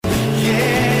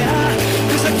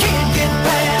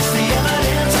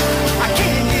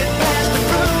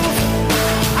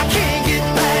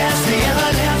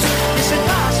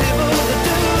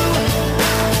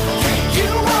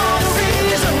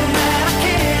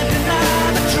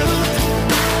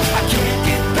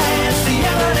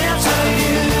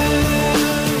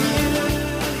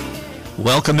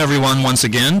Welcome everyone once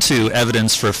again to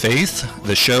Evidence for Faith,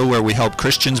 the show where we help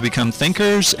Christians become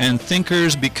thinkers and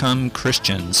thinkers become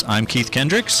Christians. I'm Keith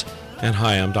Kendricks. And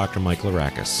hi, I'm Dr. Mike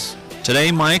Larakis.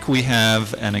 Today, Mike, we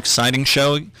have an exciting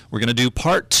show. We're going to do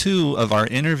part 2 of our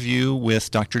interview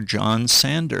with Dr. John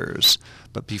Sanders.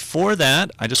 But before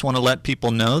that, I just want to let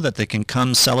people know that they can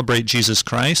come celebrate Jesus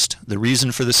Christ, the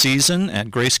reason for the season,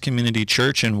 at Grace Community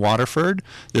Church in Waterford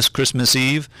this Christmas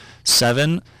Eve,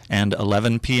 7 and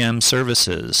 11 p.m.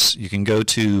 services. You can go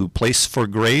to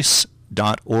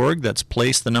placeforgrace.org. That's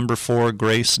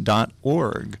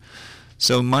place4grace.org.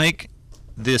 So, Mike,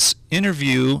 this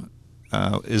interview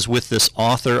is with this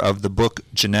author of the book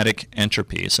Genetic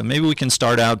Entropy. So maybe we can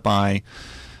start out by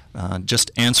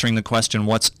just answering the question,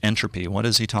 what's entropy? What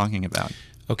is he talking about?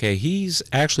 Okay, he's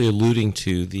actually alluding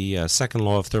to the second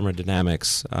law of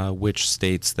thermodynamics, which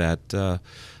states that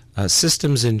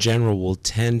systems in general will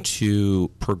tend to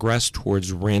progress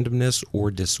towards randomness or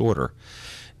disorder.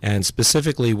 And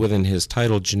specifically within his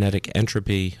title, Genetic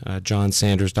Entropy,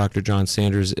 Dr. John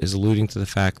Sanders is alluding to the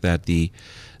fact that the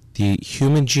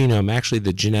human genome, actually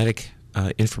the genetic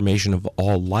information of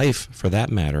all life for that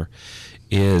matter,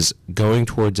 is going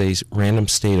towards a random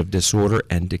state of disorder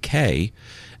and decay.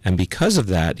 And because of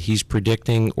that, he's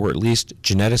predicting, or at least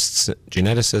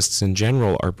geneticists in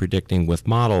general are predicting with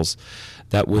models,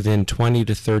 that within 20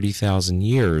 to 30,000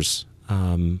 years,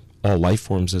 all life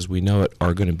forms as we know it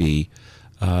are going to be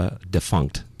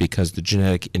defunct, because the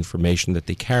genetic information that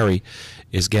they carry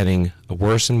is getting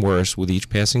worse and worse with each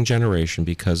passing generation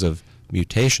because of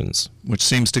mutations. Which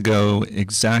seems to go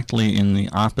exactly in the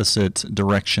opposite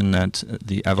direction that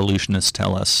the evolutionists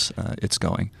tell us it's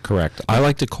going. Correct. I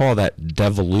like to call that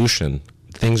devolution.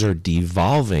 Things are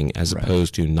devolving as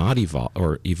opposed to not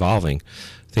evolving.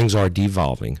 Things are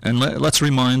devolving. And let's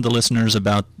remind the listeners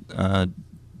about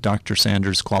Dr.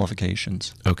 Sanders'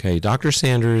 qualifications. Okay, Dr.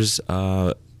 Sanders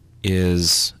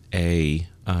is a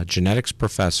genetics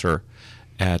professor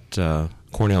at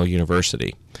Cornell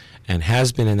University and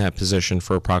has been in that position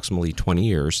for approximately 20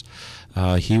 years.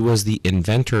 He was the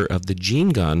inventor of the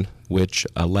gene gun, which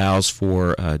allows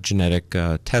for genetic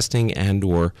testing and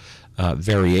or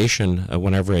variation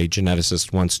whenever a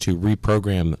geneticist wants to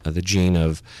reprogram the gene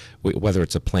of whether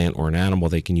it's a plant or an animal.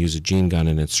 They can use a gene gun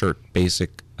and insert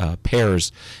basic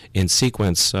pairs in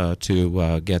sequence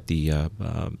to get the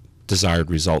desired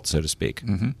result, so to speak.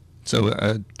 Mm-hmm. So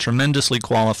a tremendously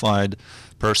qualified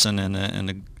person and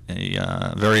a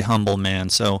very humble man.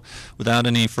 So without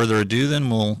any further ado, then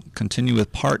we'll continue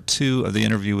with part 2 of the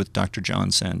interview with Dr. John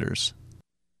Sanders.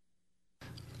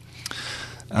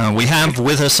 We have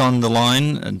with us on the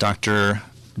line Dr.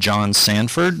 John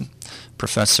Sanford,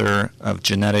 professor of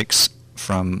genetics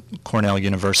from Cornell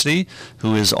University,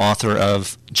 who is author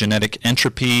of Genetic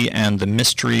Entropy and the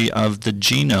Mystery of the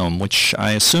Genome, which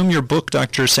I assume your book,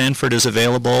 Dr. Sanford, is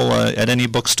available at any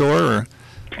bookstore or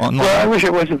online? Well, I wish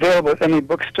it was available at any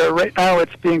bookstore. Right now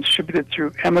it's being distributed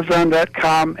through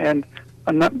Amazon.com and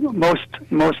most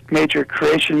major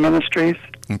creation ministries.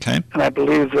 Okay. And I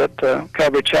believe that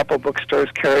Calvary Chapel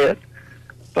bookstores carry it.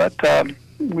 But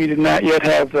we do not yet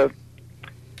have the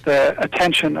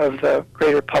attention of the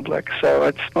greater public, so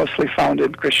it's mostly found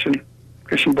in Christian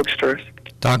bookstores.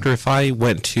 Doctor, if I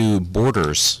went to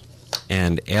Borders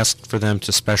and asked for them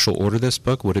to special order this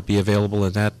book, would it be available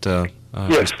in that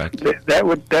respect? Yes, that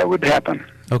would happen.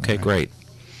 Okay, great.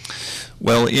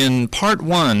 Well, in part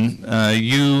 1,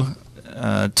 you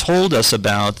told us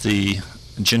about the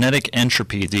genetic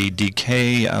entropy, the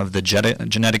decay of the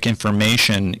genetic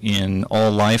information in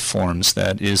all life forms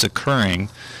that is occurring.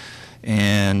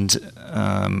 And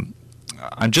I'm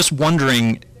just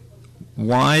wondering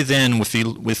why then,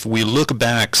 if we look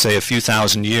back, say, a few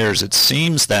thousand years, it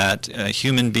seems that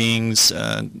human beings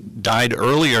died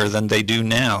earlier than they do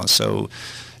now. So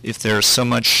if there's so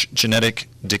much genetic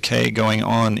decay going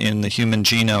on in the human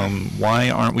genome,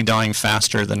 why aren't we dying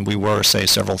faster than we were, say,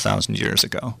 several thousand years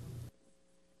ago?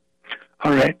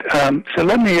 All right. So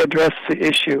let me address the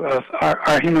issue of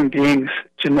are human beings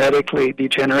genetically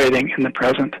degenerating in the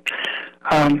present.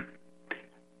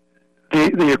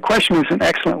 Your question is an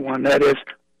excellent one. That is,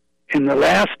 in the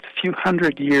last few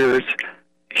hundred years,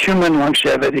 human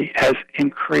longevity has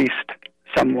increased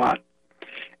somewhat.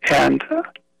 And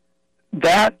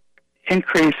that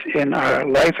increase in our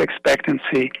life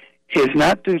expectancy is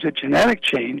not due to genetic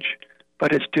change,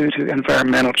 but it's due to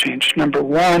environmental change. Number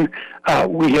one,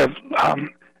 we have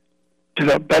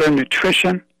developed better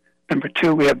nutrition. Number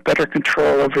two, we have better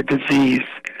control over disease.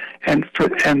 And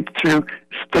through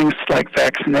things like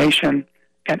vaccination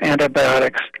and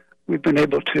antibiotics, we've been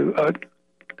able to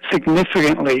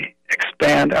significantly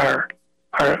expand our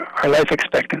life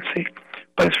expectancy.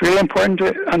 But it's really important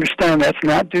to understand that's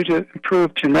not due to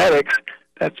improved genetics,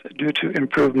 that's due to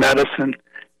improved medicine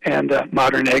and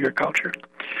modern agriculture.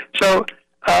 So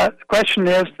the question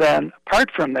is then, apart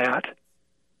from that,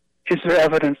 is there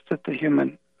evidence that the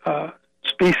human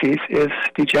species is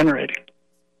degenerating?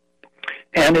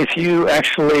 And if you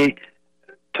actually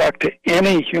talk to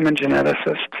any human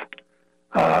geneticist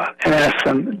and ask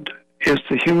them, is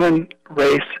the human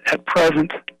race at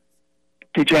present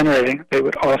degenerating? They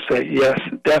would all say, yes,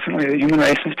 definitely the human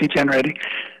race is degenerating.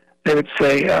 They would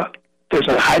say there's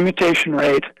a high mutation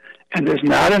rate and there's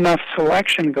not enough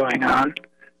selection going on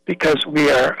because we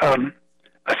are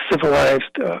a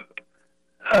civilized,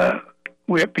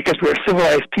 because we're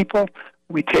civilized people,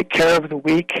 we take care of the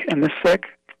weak and the sick,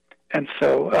 and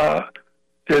so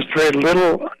there's very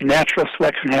little natural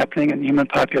selection happening in the human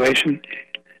population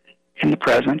in the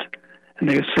present. And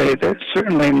they would say there's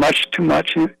certainly much too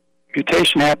much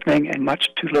mutation happening and much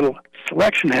too little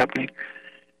selection happening,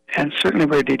 and certainly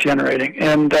we're degenerating.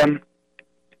 And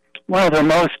one of the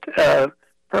most,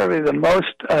 probably the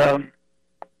most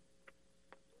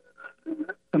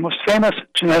famous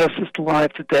geneticist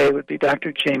alive today would be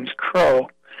Dr. James Crow.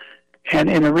 And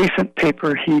in a recent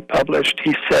paper he published,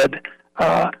 he said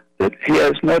that he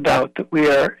has no doubt that we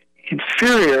are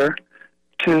inferior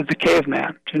to the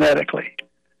caveman genetically.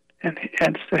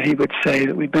 And so he would say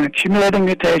that we've been accumulating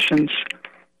mutations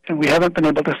and we haven't been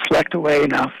able to select away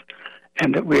enough,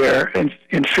 and that we are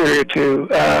inferior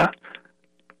to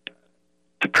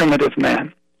primitive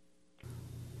man.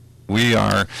 We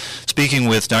are speaking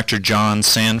with Dr. John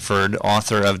Sanford,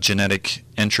 author of Genetic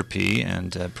Entropy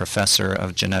and professor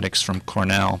of genetics from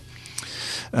Cornell.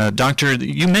 Doctor,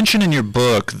 you mentioned in your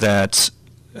book that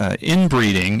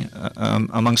inbreeding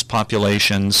amongst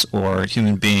populations or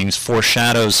human beings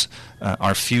foreshadows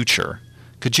our future.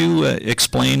 Could you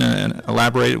explain and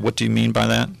elaborate? What do you mean by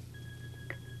that?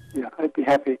 Yeah, I'd be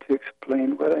happy to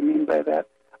explain what I mean by that.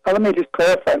 Let me just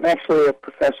clarify. I'm actually a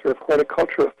professor of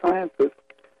horticultural sciences,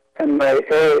 and my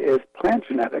area is plant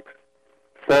genetics.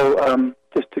 So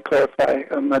just to clarify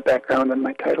my background and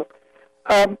my title.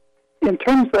 In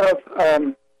terms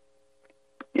of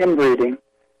inbreeding,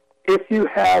 if you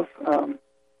have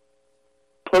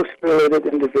closely related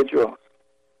individuals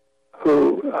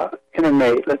who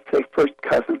intermate, let's say first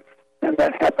cousins, and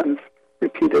that happens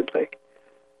repeatedly,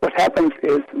 what happens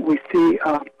is we see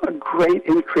a great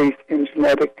increase in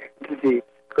genetic disease,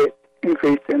 great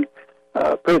increase in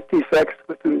birth defects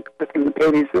within the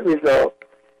babies that result,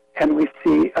 and we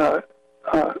see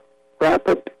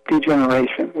rapid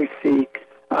degeneration. We see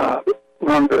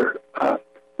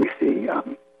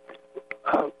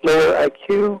lower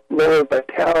IQ, lower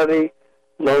vitality,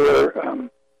 lower,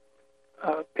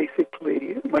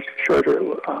 basically much shorter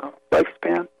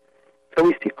lifespan. So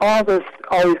we see all these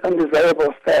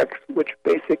undesirable effects, which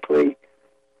basically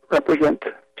represent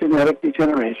genetic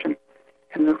degeneration.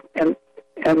 And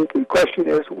the question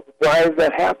is, why is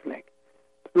that happening?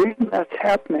 The reason that's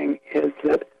happening is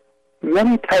that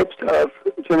many types of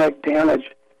genetic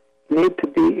damage need to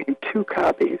be in two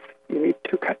copies. You need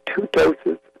two doses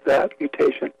of that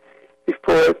mutation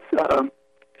before it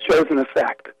shows an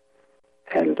effect.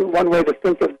 And one way to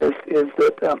think of this is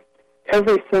that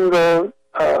every single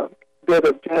bit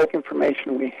of genetic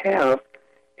information we have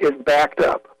is backed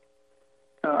up.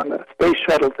 On the space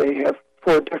shuttle, they have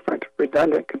 4 different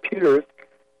redundant computers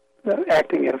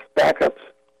acting as backups,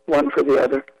 one for the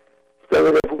other. So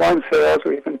that if one fails,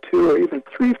 or even 2 or even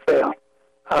 3 fail,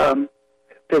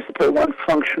 there's still one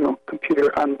functional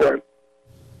computer on board.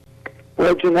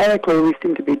 Well, genetically, we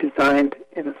seem to be designed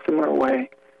in a similar way,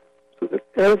 so that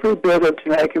every bit of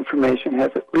genetic information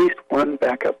has at least one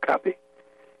backup copy.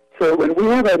 So when we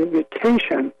have a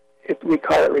mutation, we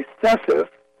call it recessive.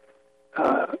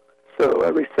 So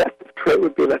a recessive trait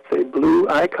would be, let's say, blue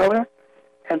eye color.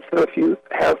 And so if you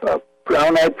have a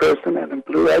brown-eyed person and a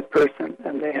blue-eyed person,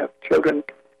 and they have children,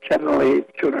 generally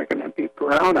children are going to be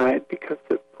brown-eyed because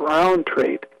the brown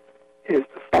trait is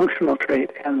the functional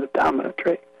trait and the dominant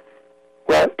trait.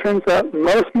 Well, it turns out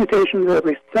most mutations are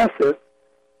recessive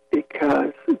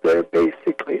because they're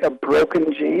basically a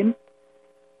broken gene,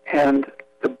 and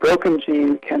the broken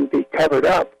gene can be covered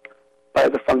up by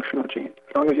the functional gene.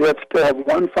 As long as you still have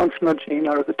one functional gene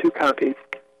out of the 2 copies,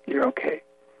 you're okay.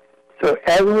 So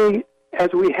as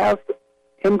we have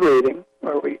inbreeding,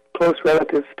 or close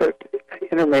relatives start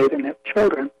to intermate and have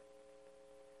children,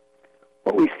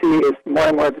 what we see is more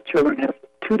and more the children have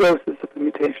 2 doses of the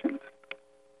mutations,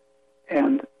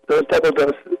 and those double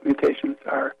dose mutations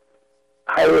are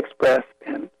highly expressed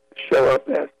and show up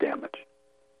as damage.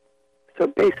 So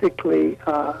basically,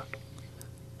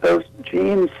 those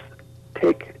genes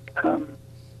take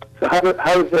So how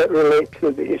does that relate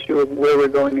to the issue of where we're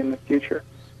going in the future?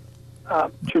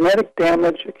 Genetic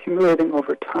damage accumulating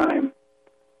over time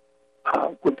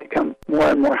would become more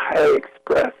and more highly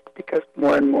expressed because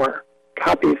more and more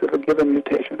copies of a given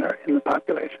mutation are in the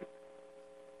population.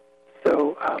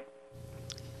 So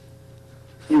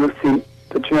you will see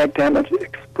the genetic damage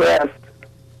expressed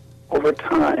over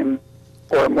time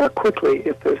or more quickly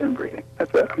if there's inbreeding. I'm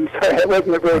sorry, that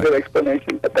wasn't a very good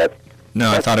explanation, but that's... No,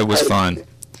 I thought it was fun.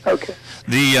 Okay.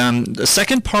 The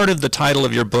second part of the title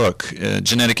of your book,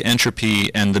 Genetic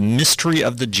Entropy and the Mystery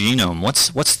of the Genome.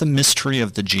 What's the mystery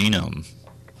of the genome?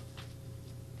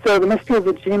 So the mystery of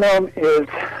the genome is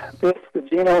this. The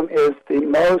genome is the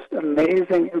most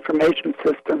amazing information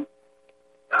system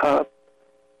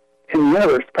in the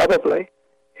universe, probably.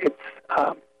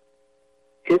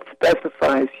 It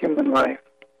specifies human life.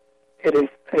 It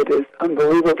is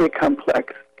unbelievably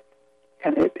complex,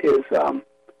 and it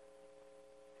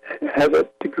has a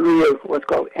degree of what's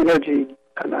called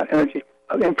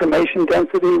of information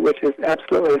density, which is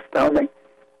absolutely astounding.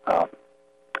 The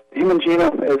human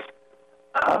genome is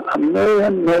a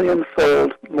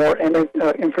million-fold more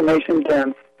information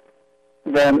dense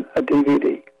than a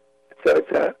DVD. So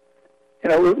it's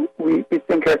we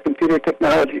think our computer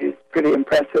technology is pretty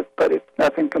impressive, but it's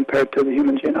nothing compared to the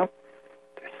human genome.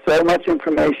 There's so much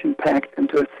information packed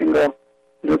into a single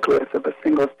nucleus of a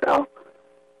single cell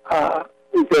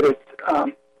that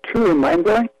it's truly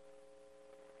mind-blowing.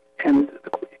 And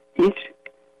each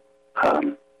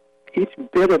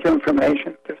bit of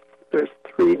information, there's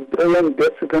 3 billion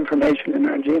bits of information in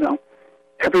our genome.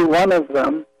 Every one of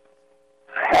them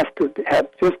has to have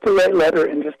just the right letter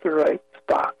in just the right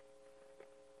spot.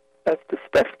 That's the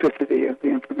specificity of the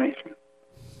information.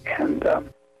 And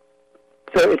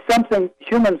so it's something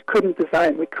humans couldn't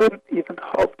design. We couldn't even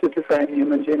hope to design a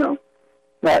human genome.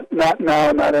 Not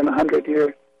now, not in 100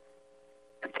 years.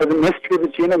 And so the mystery of the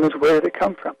genome is where did it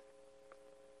come from?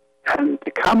 And the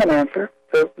common answer,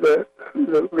 the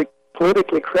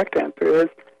politically correct answer is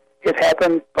it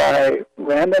happened by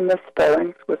random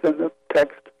misspellings within the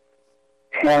text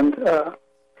and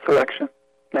selection,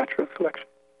 natural selection.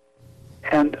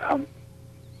 And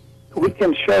we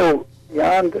can show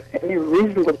beyond any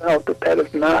reasonable doubt that that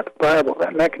is not viable.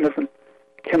 That mechanism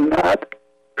cannot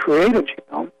create a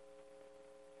genome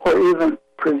or even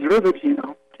preserve a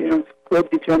genome. Genomes will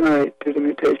degenerate due to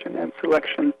mutation, and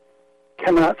selection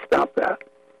cannot stop that.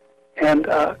 And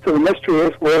so the mystery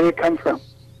is where did it come from?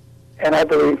 And I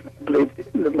believe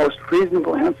the most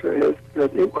reasonable answer is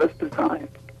that it was designed.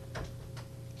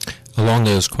 Along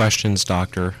those questions,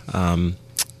 Doctor, I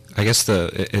guess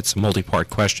it's a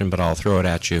multi-part question, but I'll throw it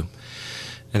at you.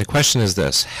 And the question is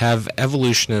this: have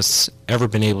evolutionists ever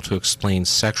been able to explain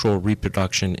sexual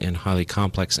reproduction in highly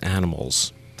complex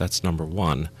animals? That's number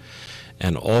one.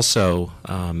 And also,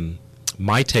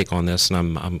 my take on this,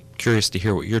 and I'm curious to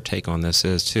hear what your take on this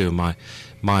is too. My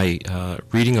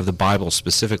reading of the Bible,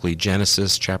 specifically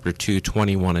Genesis chapter 2,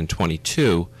 21 and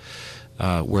 22,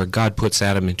 where God puts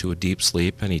Adam into a deep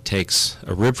sleep, and he takes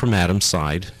a rib from Adam's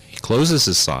side, he closes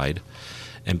his side,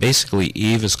 and basically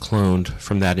Eve is cloned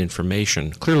from that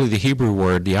information. Clearly the Hebrew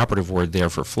word, the operative word there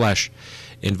for flesh,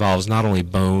 involves not only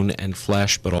bone and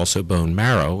flesh, but also bone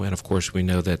marrow, and of course we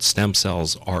know that stem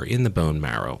cells are in the bone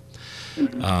marrow.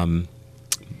 Mm-hmm.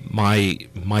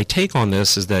 My take on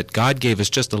this is that God gave us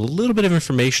just a little bit of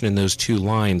information in those 2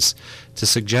 lines to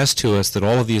suggest to us that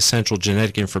all of the essential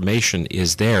genetic information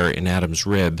is there in Adam's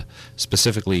rib,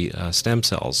 specifically stem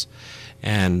cells.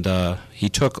 And he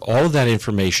took all of that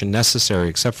information necessary,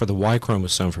 except for the Y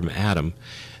chromosome from Adam,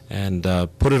 and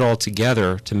put it all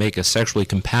together to make a sexually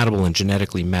compatible and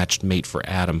genetically matched mate for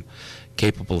Adam,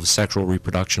 capable of sexual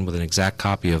reproduction with an exact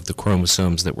copy of the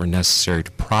chromosomes that were necessary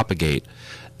to propagate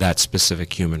that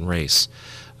specific human race.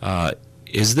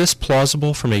 Is this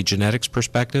plausible from a genetics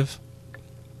perspective?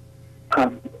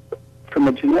 From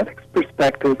a genetics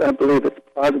perspective, I believe it's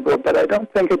plausible, but I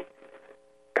don't think it's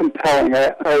compelling.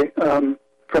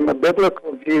 From a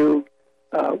biblical view,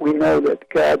 we know that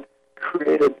God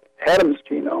created Adam's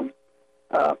genome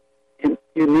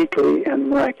uniquely and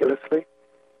miraculously.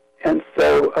 And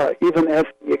so even as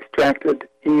he extracted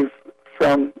Eve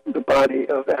from the body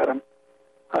of Adam,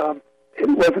 it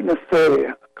wasn't necessarily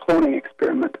a cloning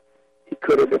experiment. He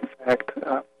could have, in fact,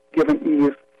 given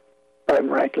Eve, by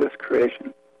miraculous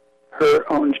creation,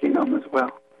 her own genome as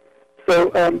well.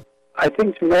 So I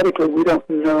think genetically we don't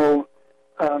know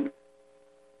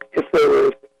if there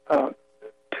were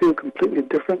 2 completely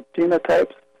different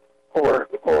genotypes or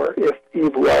if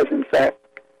Eve was, in fact,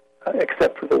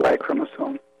 except for the Y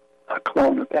chromosome, a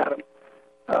clone of Adam.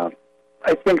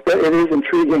 I think that it is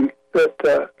intriguing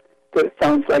that but it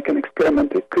sounds like an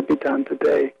experiment that could be done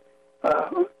today.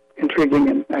 Intriguing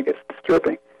and, I guess,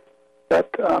 disturbing. But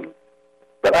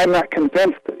I'm not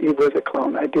convinced that Eve was a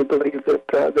clone. I do believe that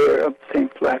they're of the same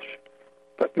flesh,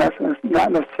 but not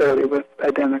necessarily with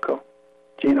identical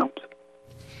genomes.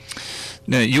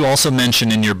 Now, you also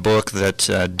mention in your book that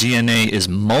DNA is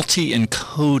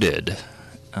multi-encoded.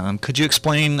 Could you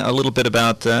explain a little bit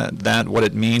about that, what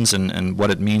it means, and what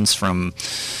it means from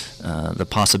the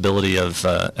possibility of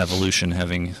evolution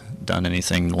having done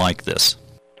anything like this?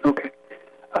 Okay.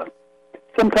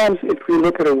 Sometimes if we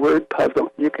look at a word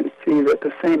puzzle, you can see that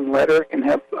the same letter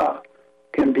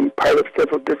can be part of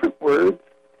several different words,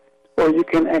 or you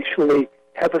can actually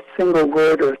have a single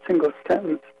word or a single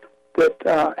sentence that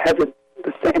has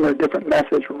the same or different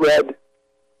message read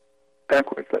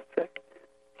backwards, let's say.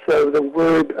 So the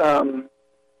word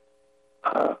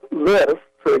live,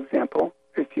 for example,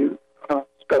 if you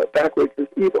spell it backwards, is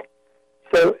evil.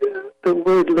 So the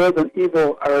word live and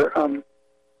evil are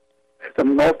it's a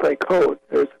multi-code.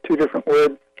 There's two different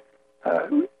words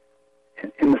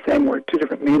in the same word, two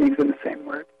different meanings in the same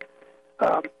word.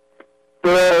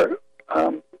 There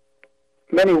are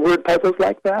many word puzzles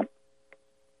like that,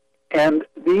 and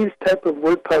these type of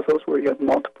word puzzles where you have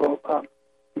multiple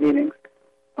meanings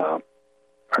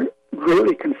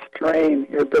greatly constrain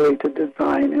your ability to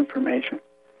design information.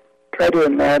 Try to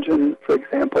imagine, for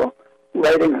example,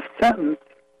 writing a sentence,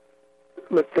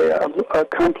 let's say a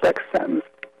complex sentence,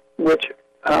 which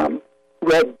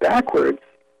read backwards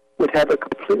would have a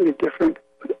completely different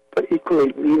but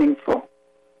equally meaningful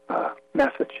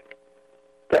message.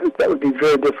 That would be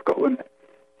very difficult, wouldn't it?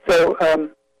 So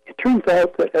it turns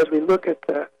out that as we look at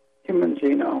the human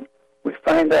genome, we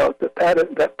find out that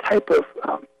that type of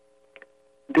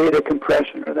data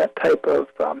compression or that type of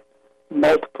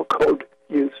multiple code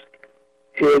use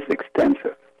is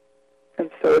extensive.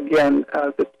 And so again,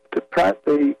 the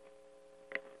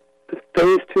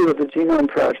phase 2 of the Genome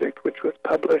Project, which was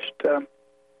published 2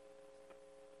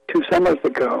 summers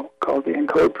ago, called the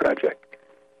ENCODE Project,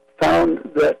 found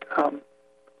that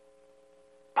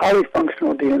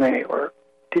polyfunctional DNA, or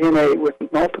DNA with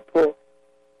multiple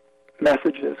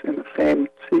messages in the same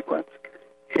sequence,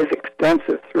 is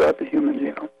extensive throughout the human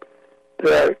genome.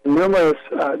 There are numerous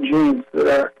genes that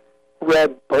are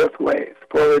read both ways,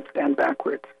 forwards and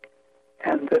backwards,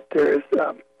 and that there is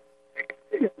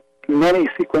many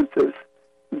sequences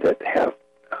that have,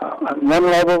 on one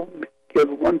level, give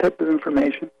one type of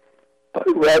information, but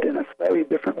read in a slightly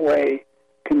different way,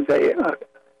 convey a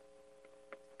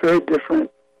very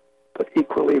different but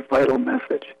equally vital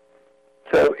message.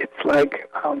 So it's like,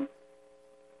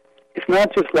 it's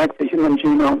not just like the human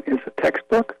genome is a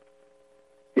textbook.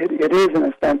 It is, in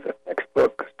a sense, a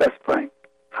textbook specifying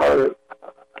how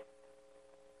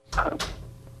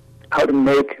to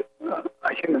make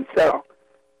a human cell.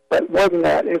 But more than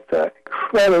that, it's an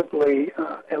incredibly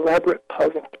elaborate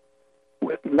puzzle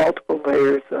with multiple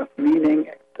layers of meaning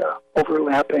and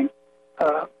overlapping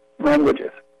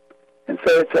languages. And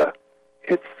so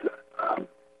it's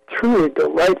truly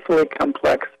delightfully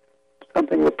complex,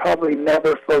 something we'll probably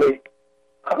never fully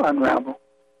unravel.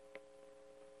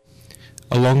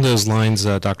 Along those lines,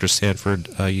 Dr. Sanford,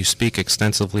 you speak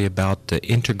extensively about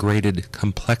integrated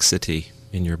complexity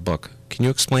in your book. Can you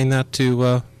explain that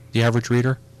to the average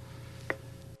reader?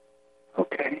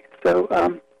 Okay. So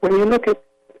when you look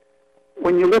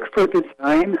for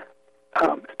design,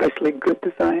 especially good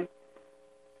design,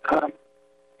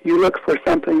 you look for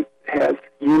something that has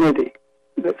unity,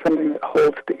 that's something that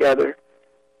holds together.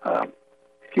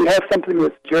 If you have something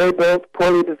that's jury-built,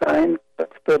 poorly designed,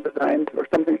 but still designed, or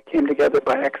something that came together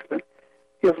by accident,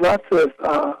 you have lots of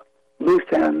loose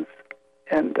ends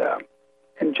and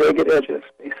jagged edges,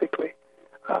 basically.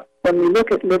 When we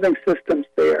look at living systems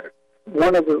there,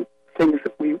 one of the things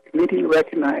that we immediately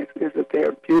recognize is that they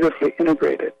are beautifully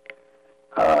integrated.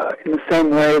 In the same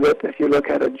way that if you look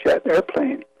at a jet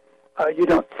airplane, you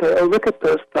don't say, oh, look at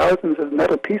those thousands of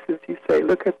metal pieces. You say,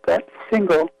 look at that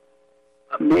single,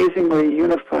 amazingly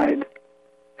unified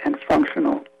and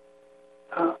functional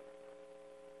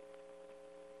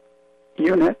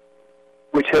unit,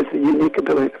 which has the unique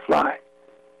ability to fly.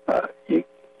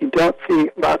 You don't see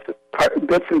lots of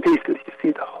bits and pieces. You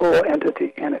see the whole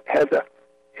entity, and it has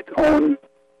its own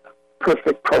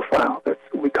perfect profile. That's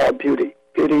what we call beauty.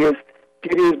 Beauty is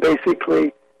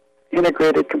basically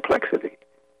integrated complexity,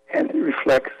 and it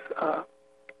reflects the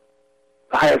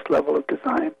highest level of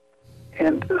design.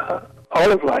 And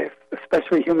all of life,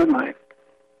 especially human life,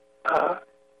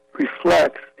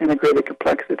 reflects integrated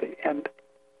complexity. And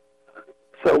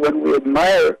so when we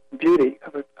admire beauty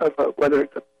whether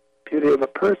it's the beauty of a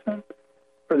person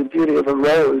or the beauty of a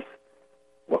rose,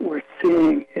 what we're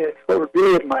seeing is, what we're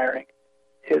really admiring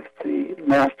is the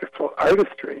masterful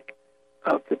artistry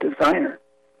of the designer,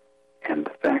 and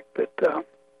the fact that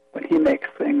when he makes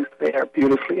things, they are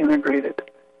beautifully integrated,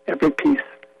 every piece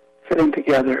fitting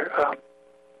together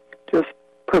just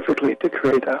perfectly to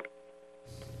create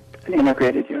an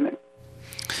integrated unit.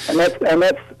 And that's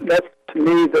to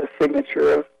me the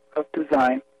signature of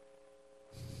design.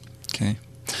 Okay.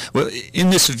 Well, in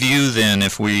this view, then,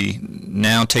 if we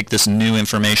now take this new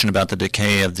information about the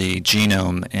decay of the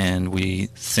genome and we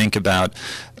think about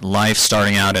life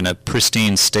starting out in a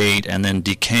pristine state and then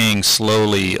decaying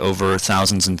slowly over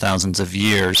thousands and thousands of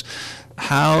years,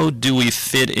 how do we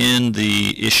fit in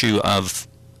the issue of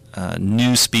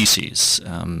new species?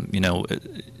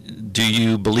 Do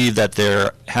you believe that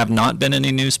there have not been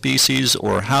any new species,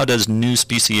 or how does new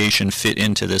speciation fit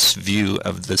into this view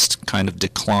of this kind of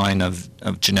decline of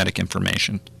genetic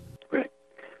information? Right.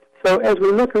 So as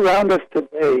we look around us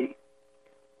today,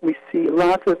 we see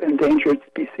lots of endangered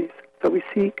species. So we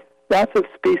see lots of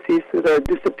species that are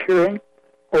disappearing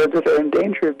or that are in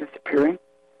danger of disappearing.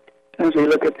 And as we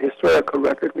look at the historical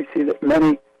record, we see that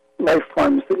many life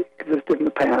forms that existed in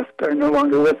the past are no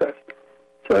longer with us.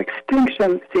 So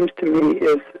extinction seems to me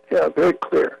is very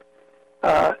clear,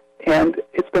 and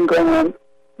it's been going on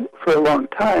for a long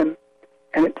time,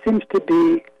 and it seems to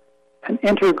be an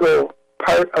integral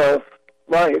part of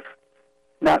life,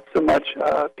 not so much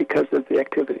because of the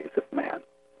activities of man.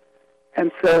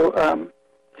 And so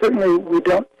certainly we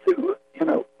don't,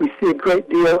 we see a great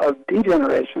deal of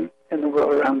degeneration in the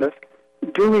world around us.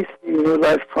 Do we see new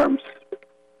life forms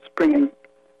springing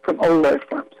from old life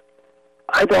forms?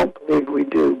 I don't believe we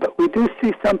do, but we do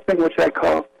see something which I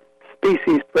call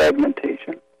species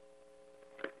fragmentation.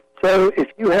 So if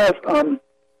you have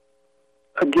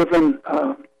a given,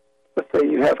 let's say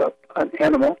you have an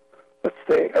animal, let's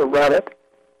say a rabbit,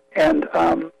 and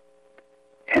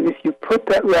if you put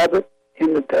that rabbit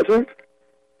in the desert,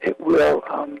 it will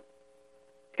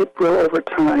over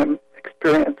time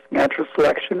experience natural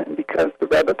selection, and because the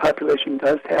rabbit population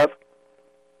does have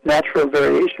natural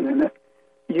variation in it,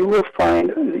 you will find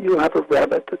that you have a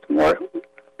rabbit that's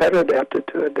better adapted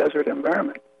to a desert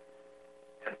environment.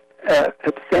 At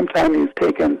the same time, you've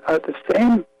taken the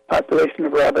same population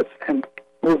of rabbits and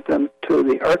moved them to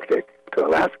the Arctic, to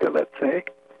Alaska, let's say.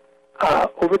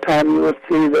 Over time, you will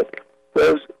see that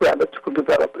those rabbits will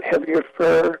develop heavier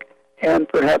fur, and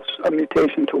perhaps a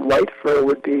mutation to white fur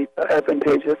would be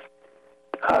advantageous.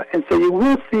 And so you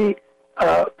will see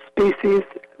species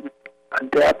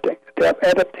adapting.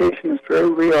 Adaptation is very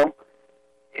real.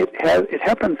 It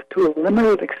happens to a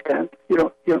limited extent.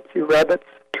 You don't see rabbits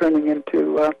turning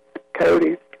into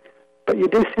coyotes, but you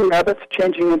do see rabbits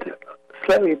changing into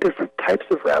slightly different types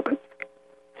of rabbits.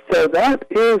 So that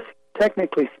is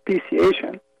technically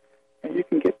speciation, and you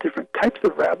can get different types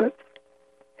of rabbits,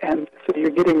 and so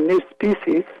you're getting new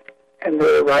species, and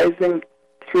they're arising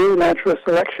through natural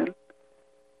selection,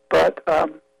 but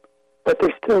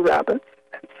they're still rabbits.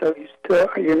 So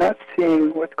you're not seeing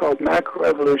what's called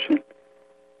macroevolution.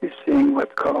 You're seeing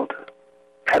what's called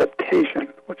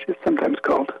adaptation, which is sometimes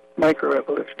called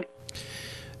microevolution.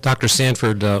 Dr.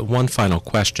 Sanford, one final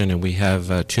question, and we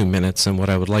have 2 minutes. And what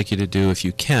I would like you to do, if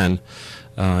you can,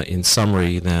 in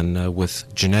summary, then, with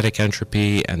genetic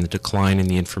entropy and the decline in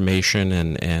the information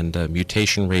and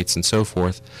mutation rates and so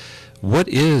forth, what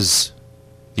is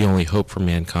the only hope for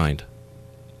mankind?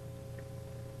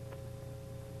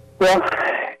 Well,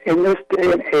 in this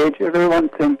day and age, everyone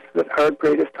thinks that our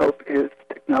greatest hope is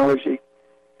technology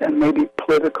and maybe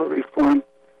political reform.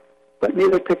 But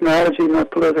neither technology nor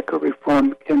political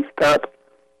reform can stop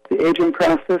the aging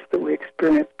process that we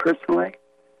experience personally,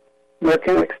 nor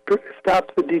can it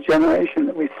stop the degeneration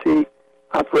that we see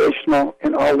operational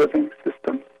in all living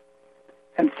systems.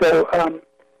 And so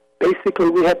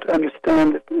basically we have to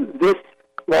understand that this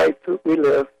life that we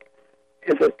live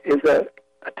is a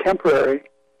temporary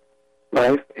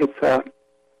life. It's a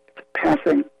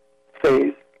passing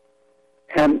phase,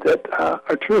 and that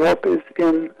our true hope is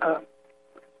in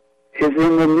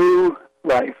the new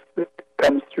life that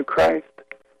comes through Christ,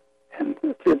 and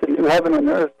through the new heaven and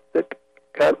earth that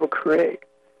God will create.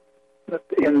 But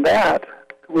in that,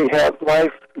 we have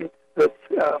life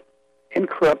that's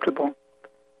incorruptible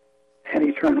and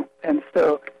eternal. And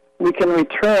so we can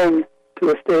return to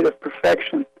a state of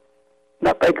perfection,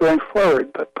 not by going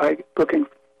forward, but by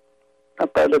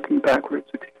not by looking backwards,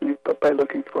 but by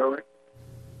looking forward.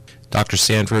 Dr.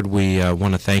 Sanford, we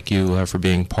want to thank you for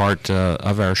being part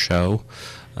of our show,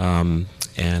 and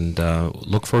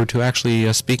look forward to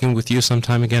actually speaking with you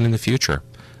sometime again in the future.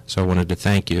 So I wanted to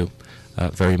thank you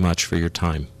very much for your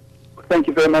time. Thank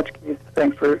you very much, Keith.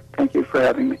 Thank you for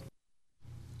having me.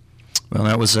 Well,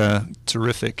 that was a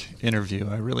terrific interview.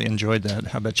 I really enjoyed that.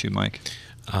 How about you, Mike?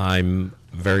 I'm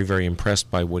very, very impressed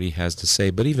by what he has to say.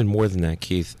 But even more than that,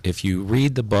 Keith, if you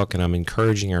read the book, and I'm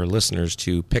encouraging our listeners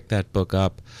to pick that book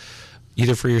up,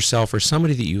 either for yourself or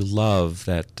somebody that you love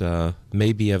that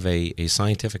may be of a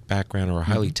scientific background or a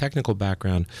highly technical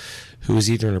background who is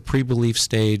either in a pre-belief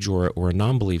stage or a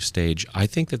non-belief stage, I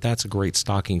think that that's a great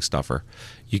stocking stuffer.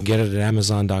 You can get it at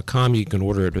Amazon.com. You can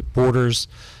order it at Borders.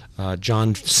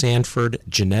 John Sanford,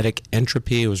 Genetic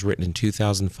Entropy. It was written in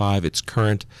 2005. It's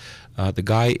current. The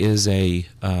guy is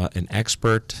an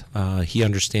expert. He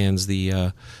understands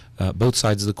the both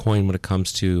sides of the coin when it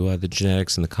comes to the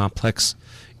genetics and the complex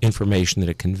information that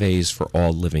it conveys for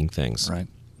all living things. Right.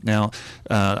 Now,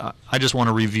 I just want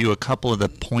to review a couple of the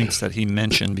points that he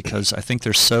mentioned because I think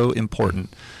they're so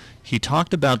important. He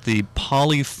talked about the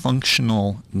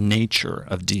polyfunctional nature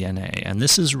of DNA, and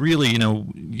this is really,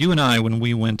 you and I, when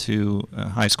we went to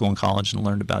high school and college and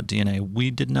learned about DNA,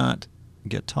 we did not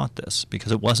get taught this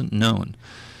because it wasn't known.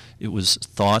 It was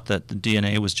thought that the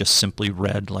DNA was just simply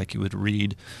read like you would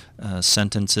read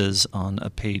sentences on a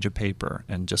page of paper,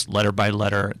 and just letter by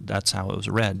letter, that's how it was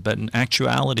read. But in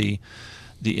actuality,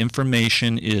 the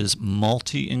information is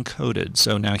multi-encoded.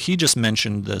 So now he just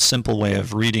mentioned the simple way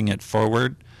of reading it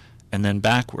forward and then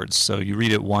backwards. So you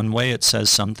read it one way, it says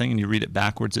something, and you read it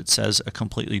backwards, it says a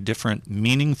completely different,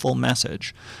 meaningful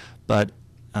message. But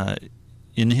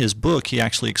in his book, he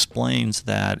actually explains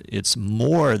that it's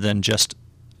more than just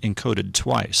encoded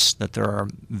twice, that there are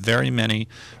very many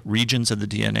regions of the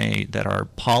DNA that are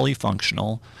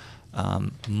polyfunctional,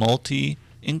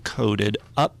 multi-encoded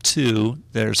up to,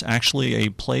 there's actually a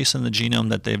place in the genome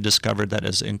that they've discovered that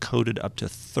is encoded up to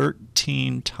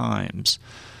 13 times.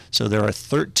 So there are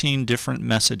 13 different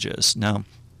messages. Now,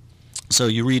 so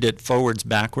you read it forwards,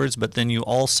 backwards, but then you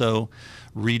also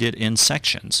read it in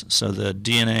sections. So the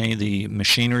DNA, the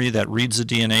machinery that reads the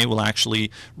DNA will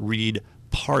actually read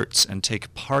parts and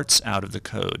take parts out of the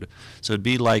code. So it'd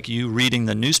be like you reading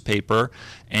the newspaper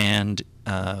and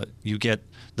you get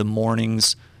the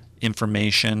morning's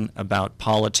information about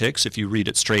politics if you read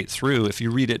it straight through. If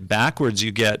you read it backwards,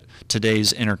 you get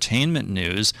today's entertainment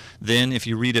news. Then if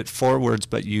you read it forwards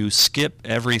but you skip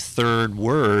every third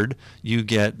word, you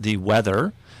get the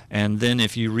weather. And then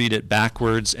if you read it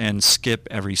backwards and skip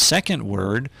every second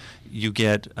word, you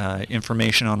get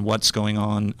information on what's going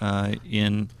on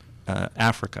in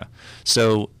Africa.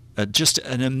 So just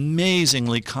an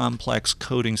amazingly complex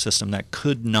coding system that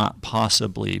could not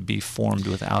possibly be formed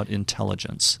without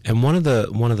intelligence. And one of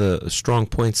the strong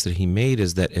points that he made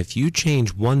is that if you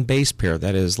change one base pair,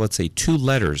 that is, let's say 2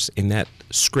 letters in that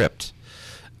script,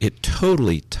 it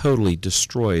totally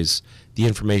destroys the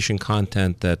information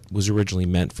content that was originally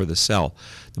meant for the cell.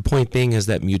 The point being is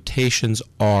that mutations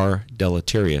are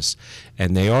deleterious,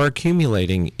 and they are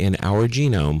accumulating in our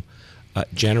genome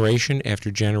generation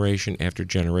after generation after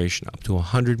generation, up to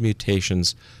 100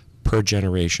 mutations per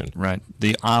generation. Right.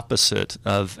 The opposite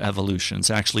of evolution. It's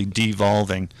actually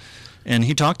devolving. And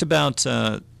he talked about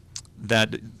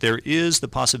that there is the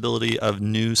possibility of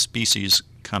new species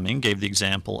coming, gave the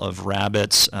example of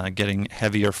rabbits getting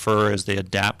heavier fur as they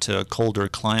adapt to a colder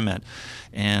climate.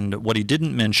 And what he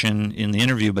didn't mention in the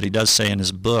interview, but he does say in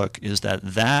his book, is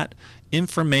that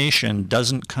information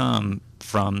doesn't come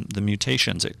from the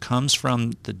mutations. It comes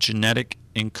from the genetic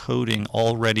encoding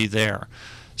already there.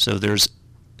 So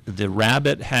the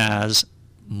rabbit has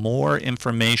more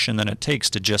information than it takes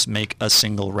to just make a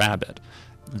single rabbit.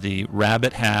 The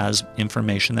rabbit has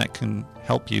information that can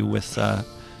help you with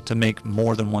to make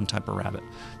more than one type of rabbit.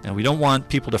 Now, we don't want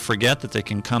people to forget that they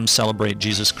can come celebrate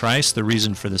Jesus Christ, the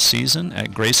reason for the season,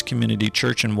 at Grace Community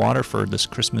Church in Waterford this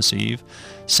Christmas Eve,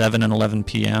 7 and 11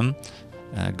 p.m.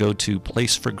 Go to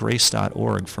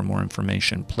placeforgrace.org for more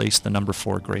information.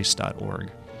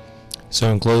 Place4grace.org.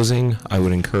 So in closing, I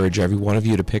would encourage every one of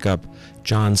you to pick up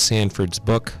John Sanford's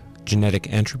book,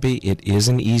 Genetic Entropy. It is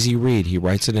an easy read. He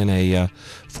writes it in a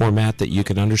format that you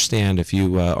can understand. If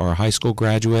you are a high school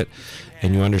graduate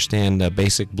and you understand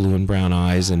basic blue and brown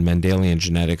eyes and Mendelian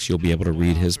genetics, you'll be able to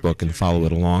read his book and follow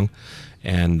it along.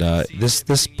 And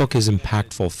this book is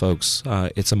impactful, folks.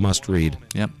 It's a must-read.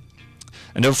 Yep.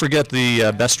 And don't forget,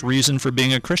 the best reason for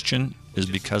being a Christian is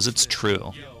because it's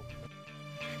true.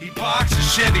 He parks a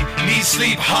Chevy, needs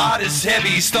sleep, heart is heavy.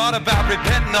 He's thought about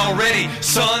repenting already.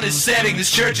 Sun is setting, this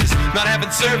church is not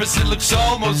having service. It looks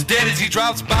almost dead as he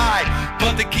drives by.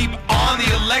 But they keep on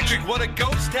the electric, what a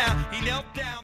ghost town. He knelt down.